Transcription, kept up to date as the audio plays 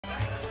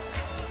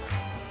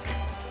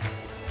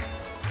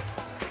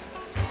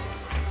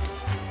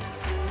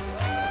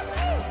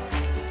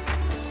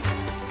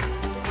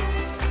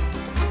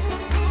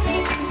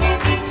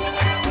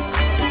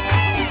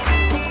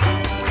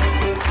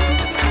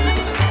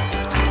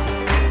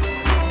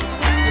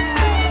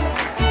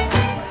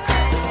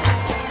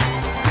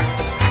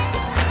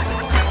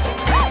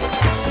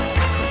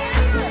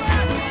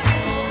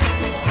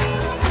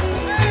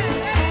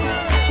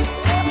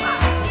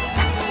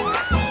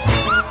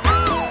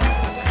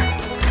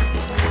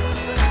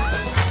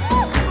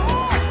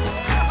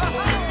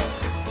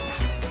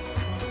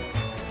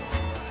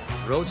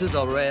Roses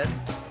are red,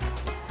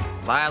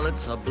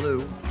 violets are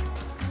blue.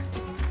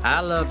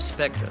 I love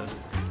Spectre.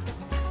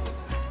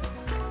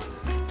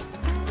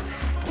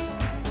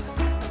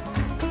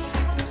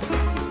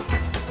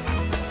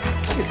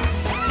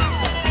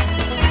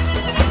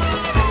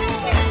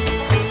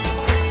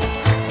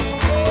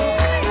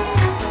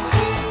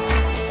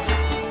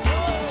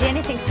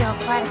 Jenny thinks you're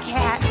quite a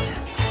cat.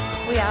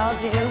 We all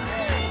do.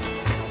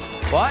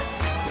 What?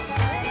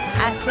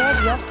 I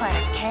said you're quite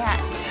a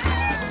cat.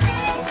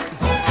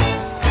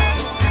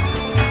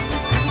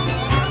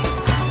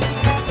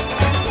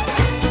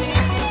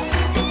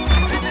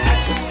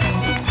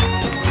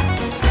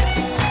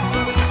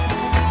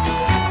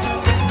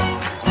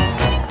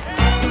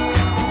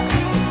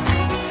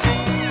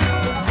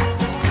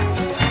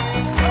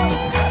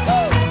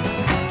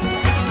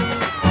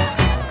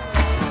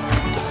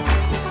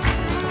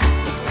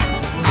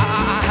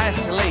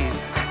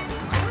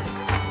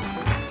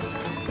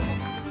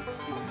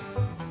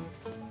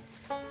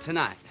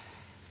 Tonight.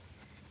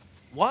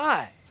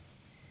 Why?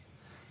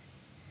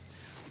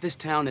 This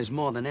town is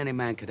more than any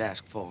man could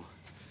ask for.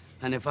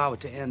 And if I were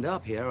to end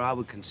up here, I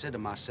would consider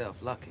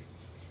myself lucky.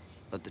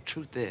 But the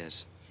truth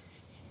is,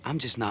 I'm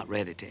just not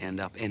ready to end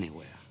up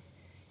anywhere.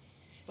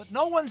 But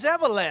no one's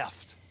ever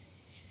left.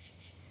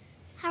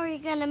 How are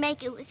you gonna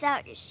make it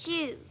without your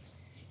shoes?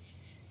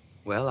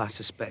 Well, I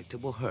suspect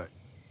it will hurt.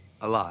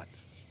 A lot.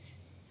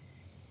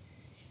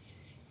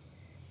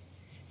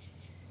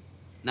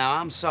 Now,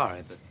 I'm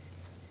sorry, but,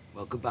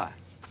 well, goodbye.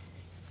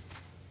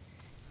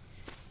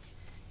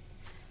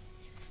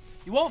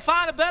 You won't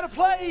find a better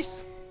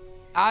place.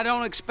 I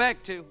don't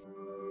expect to.